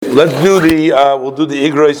let's do we'll do the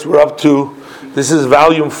Igros. We're up to, this is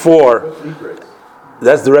volume 4.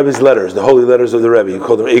 That's the Rebbe's letters, the holy letters of the Rebbe. You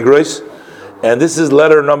call them Igros. And this is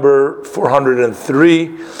letter number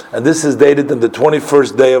 403. And this is dated on the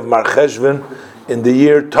 21st day of Mar Cheshvan in the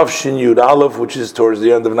year Tafshin Yud Aleph, which is towards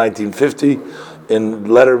the end of 1950,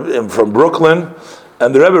 from Brooklyn.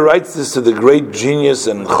 And the Rebbe writes this to the great genius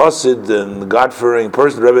and chassid and God-fearing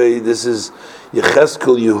person. Rebbe, this is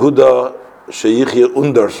Yecheskel Yehuda Sheyichye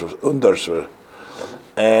Undersver.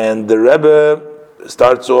 And the Rebbe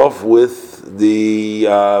starts off with the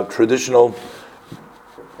traditional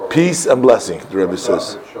peace and blessing, the Rebbe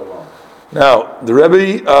says. Now, the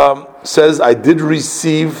Rebbe says, I did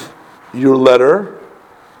receive your letter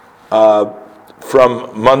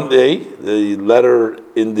from Monday, the letter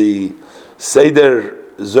in the Seder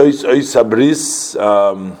Zois Ois Sabris.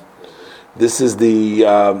 This is the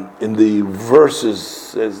in the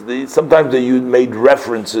verses. Sometimes they made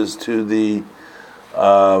references to the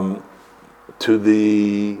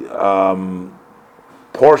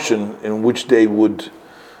portion in which they would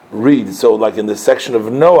read. So, like in the section of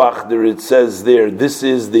Noach, there it says there, this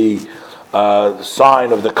is the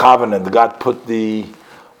sign of the covenant. God put the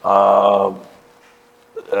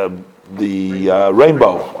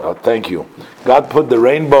rainbow. Thank you. God put the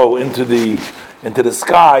rainbow into the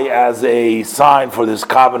sky as a sign for this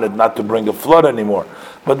covenant not to bring a flood anymore.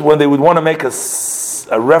 But when they would want to make a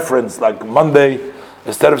reference, like Monday,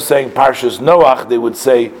 instead of saying Parshas Noach, they would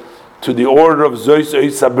say to the order of Zois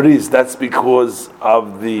Ois Sabris. That's because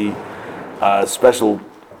of the special,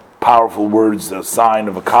 powerful words, a sign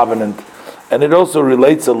of a covenant. And it also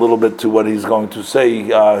relates a little bit to what he's going to say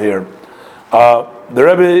here. The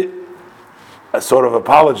Rebbe sort of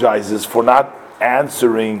apologizes for not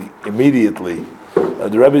answering immediately.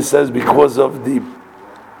 The Rebbe says because of the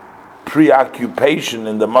preoccupation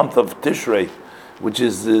in the month of Tishrei, which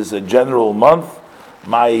is a general month,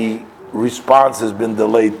 my response has been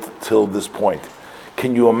delayed till this point.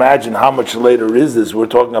 Can you imagine how much later is this? We're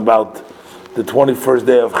talking about the 21st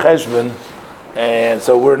day of Cheshvan, and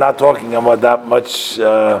so we're not talking about that much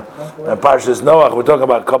Parshas Noach. We're talking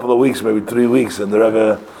about a couple of weeks, maybe 3 weeks, and the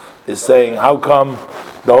Rebbe is saying, how come,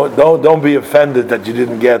 don't be offended that you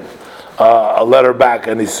didn't get a letter back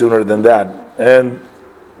any sooner than that. And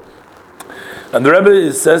the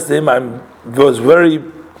Rebbe says to him, it was very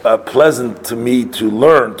pleasant to me to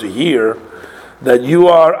learn, to hear, that you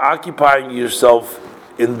are occupying yourself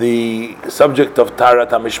in the subject of Taharat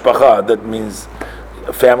HaMishpacha. That means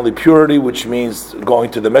family purity, which means going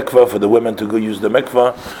to the mikveh, for the women to go use the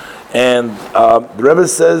mikveh. And the Rebbe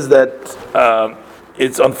says that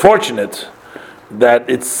it's unfortunate that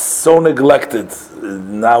it's so neglected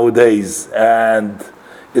nowadays, and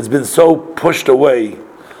it's been so pushed away.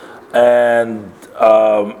 And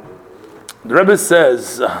the Rebbe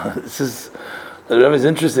says, the Rebbe is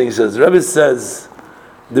interesting. He says, the Rebbe says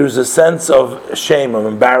there's a sense of shame, of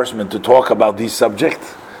embarrassment to talk about these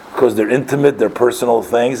subjects because they're intimate, they're personal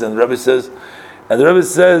things. And the Rebbe says,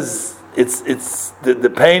 it's the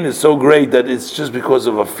pain is so great that it's just because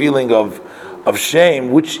of a feeling of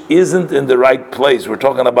shame, which isn't in the right place. We're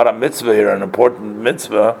talking about a mitzvah here, an important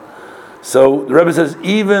mitzvah. So the Rebbe says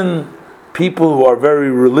even people who are very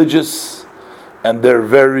religious and they're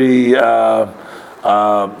very,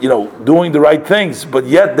 doing the right things, but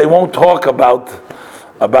yet they won't talk about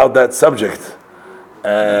that subject.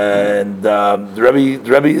 And the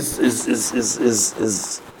Rebbe is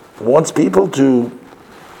wants people to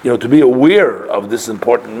be aware of this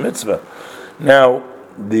important mitzvah. Now,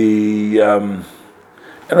 you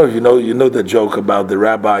know the joke about the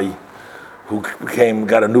rabbi who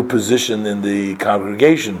got a new position in the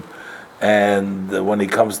congregation. And when he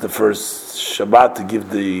comes the first Shabbat to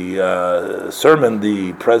give the sermon,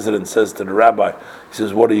 the president says to the rabbi, he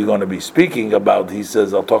says, what are you going to be speaking about? He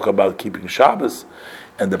says, I'll talk about keeping Shabbos.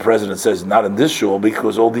 And the president says, not in this shul,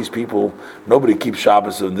 because all these people, nobody keeps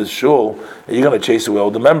Shabbos in this shul, and you're going to chase away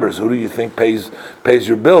all the members. Who do you think pays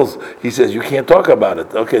your bills? He says, you can't talk about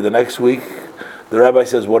it. Okay, the next week, the rabbi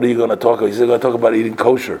says, what are you going to talk about? He says, I'm going to talk about eating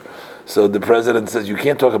kosher. So the president says, you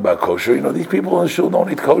can't talk about kosher. These people in the shul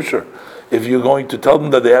don't eat kosher. If you're going to tell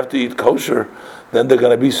them that they have to eat kosher, then they're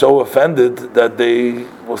going to be so offended that they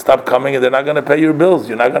will stop coming and they're not going to pay your bills.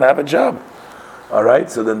 You're not going to have a job. All right?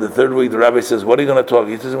 So then the third week, the rabbi says, what are you going to talk?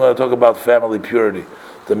 He says, I'm going to talk about family purity,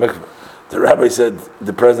 the mikveh. The rabbi said,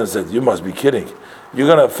 the president said, you must be kidding. You're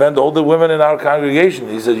going to offend all the women in our congregation.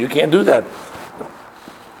 He said, you can't do that.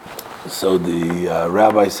 So the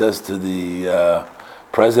rabbi says to the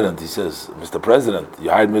president, he says, Mr. President, you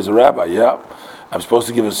hired me as a rabbi. Yeah. I'm supposed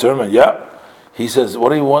to give a sermon. Yeah. He says, what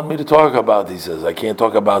do you want me to talk about? He says, I can't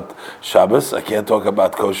talk about Shabbos, I can't talk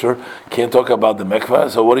about kosher, can't talk about the mikveh,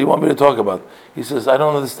 so what do you want me to talk about? He says, I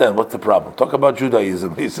don't understand, what's the problem? Talk about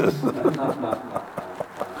Judaism, he says.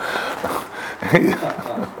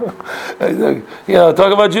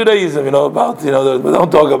 Talk about Judaism, but don't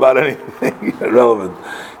talk about anything irrelevant.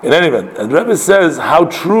 In any event, and Rebbe says how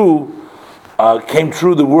came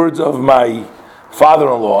true the words of my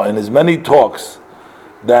father-in-law in his many talks,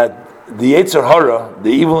 that the Yetzer Hora, the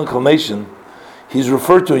evil inclination, he's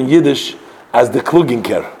referred to in Yiddish as the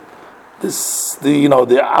Klugenker.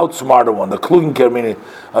 The outsmarter one. The Klugenker meaning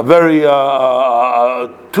a very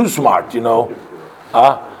too smart. An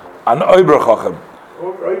Oiberchochem.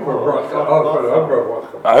 That's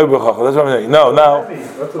what I'm saying. No, now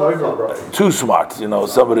too smart.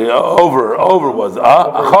 Somebody over was.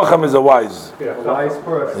 A chacham is a wise. A wise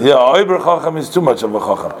person. Yeah, Oiber chacham is too much of a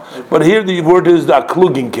chacham. But here the word is the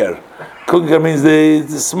kluginker. Kluginker means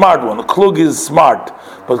the smart one. Klug is smart,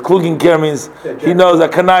 but kluginker means he knows a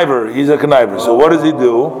conniver. He's a conniver. So what does he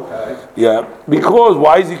do? Yeah, because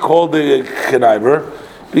why is he called the conniver?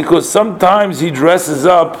 Because sometimes he dresses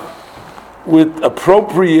up with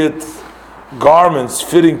appropriate garments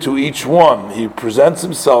fitting to each one. He presents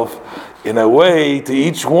himself in a way to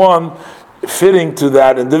each one fitting to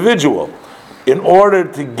that individual in order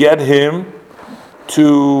to get him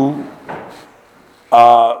to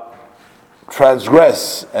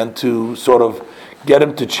transgress and to sort of get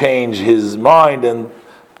him to change his mind and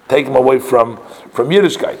take him away from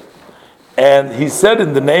Yiddishkeit. And he said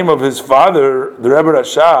in the name of his father, the Rebbe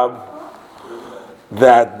Rashab,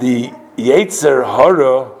 that the Yetzer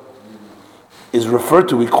Hora is referred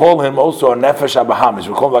to, we call him also a nefesh abahamish,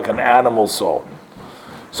 we call him like an animal soul.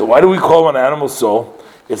 So why do we call him an animal soul?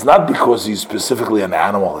 It's not because he's specifically an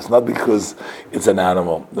animal, it's not because it's an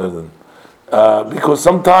animal. Because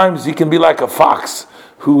sometimes he can be like a fox,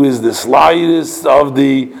 who is the slyest of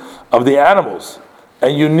the animals.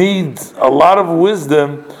 And you need a lot of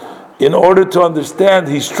wisdom in order to understand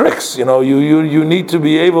his tricks. You need to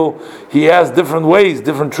be able, he has different ways,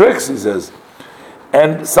 different tricks, he says.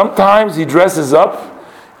 And sometimes he dresses up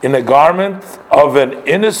in a garment of an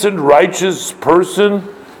innocent, righteous person,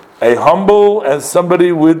 a humble and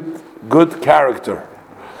somebody with good character.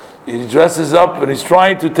 He dresses up and he's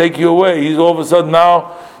trying to take you away. He's all of a sudden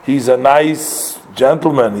now, he's a nice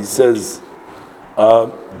gentleman. He says,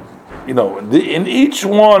 in each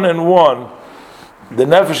one and one, the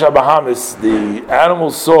nefesh habahamis, the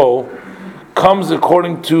animal soul, comes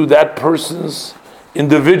according to that person's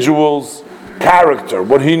individual's character,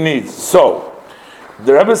 what he needs. So,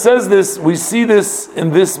 the Rebbe says this, we see this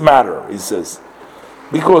in this matter, he says.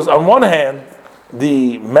 Because on one hand,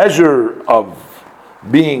 the measure of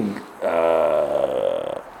being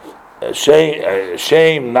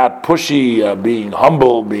shame, not pushy, being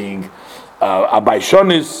humble, being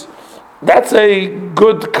abaishonis, that's a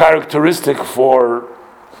good characteristic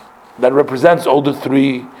that represents all the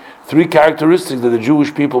three characteristics that the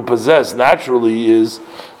Jewish people possess. Naturally, is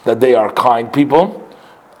that they are kind people,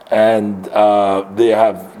 and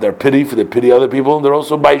they're pity for they pity other people. And they're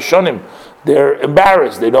also baishonim. They're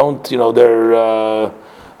embarrassed. They don't. They're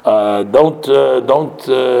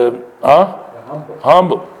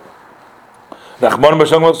humble.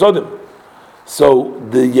 So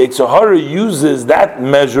the Yetzer Hora uses that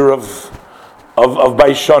measure of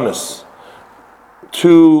baishonis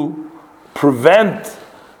to prevent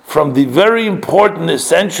from the very important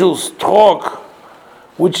essential talk,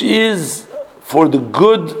 which is for the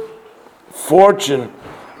good fortune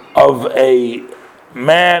of a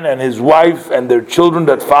man and his wife and their children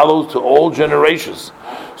that follows to all generations.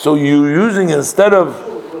 So you're using, instead of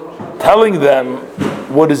telling them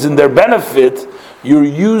what is in their benefit, you're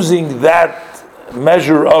using that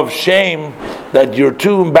measure of shame that you're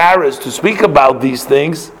too embarrassed to speak about these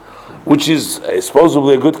things, which is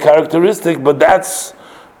supposedly a good characteristic, but that's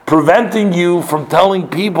preventing you from telling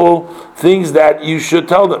people things that you should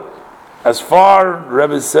tell them. As far,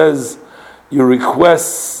 Rebbe says, your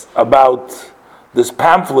requests about this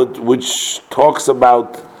pamphlet which talks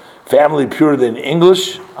about family purity in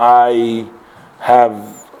English, I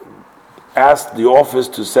have asked the office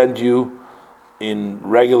to send you in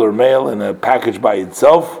regular mail in a package by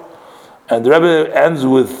itself, and the Rebbe ends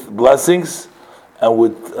with blessings and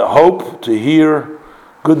with hope to hear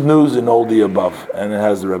good news in all the above, and it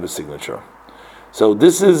has the Rebbe's signature. So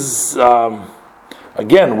this is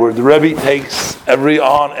again where the Rebbe takes every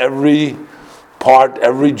part,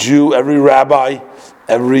 every Jew, every rabbi,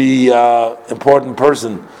 every important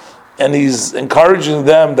person, and he's encouraging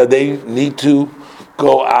them that they need to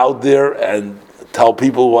go out there and tell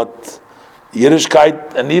people what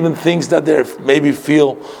Yiddishkeit, and even things that they maybe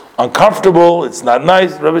feel uncomfortable, it's not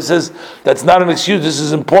nice. The Rebbe says that's not an excuse. This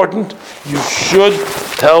is important. You should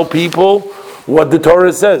tell people what the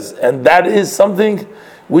Torah says, and that is something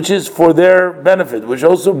which is for their benefit. Which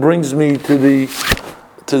also brings me to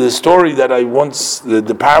the story that I once,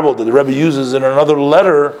 the parable that the Rebbe uses in another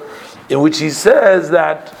letter, in which he says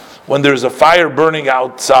that when there's a fire burning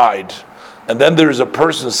outside, and then there's a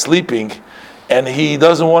person sleeping, and he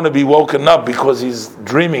doesn't want to be woken up because he's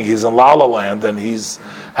dreaming, he's in La La Land, and he's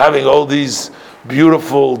having all these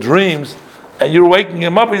beautiful dreams, and you're waking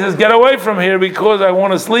him up, he says, get away from here because I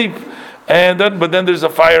want to sleep. But then there's a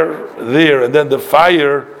fire there, and then the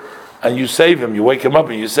fire, and you save him, you wake him up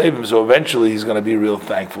and you save him, so eventually he's going to be real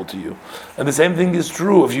thankful to you. And the same thing is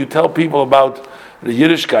true if you tell people about the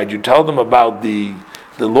Yiddishkeit, you tell them about the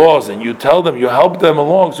laws, and you tell them, you help them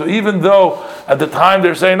along. So even though at the time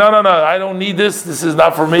they're saying, no, I don't need this is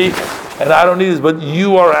not for me, and I don't need this, but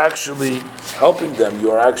you are actually helping them,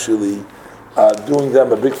 you are actually doing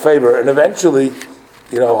them a big favor, and eventually,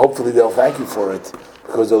 hopefully they'll thank you for it,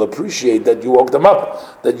 because they'll appreciate that you woke them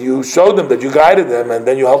up, that you showed them, that you guided them, and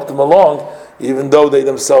then you helped them along, even though they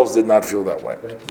themselves did not feel that way.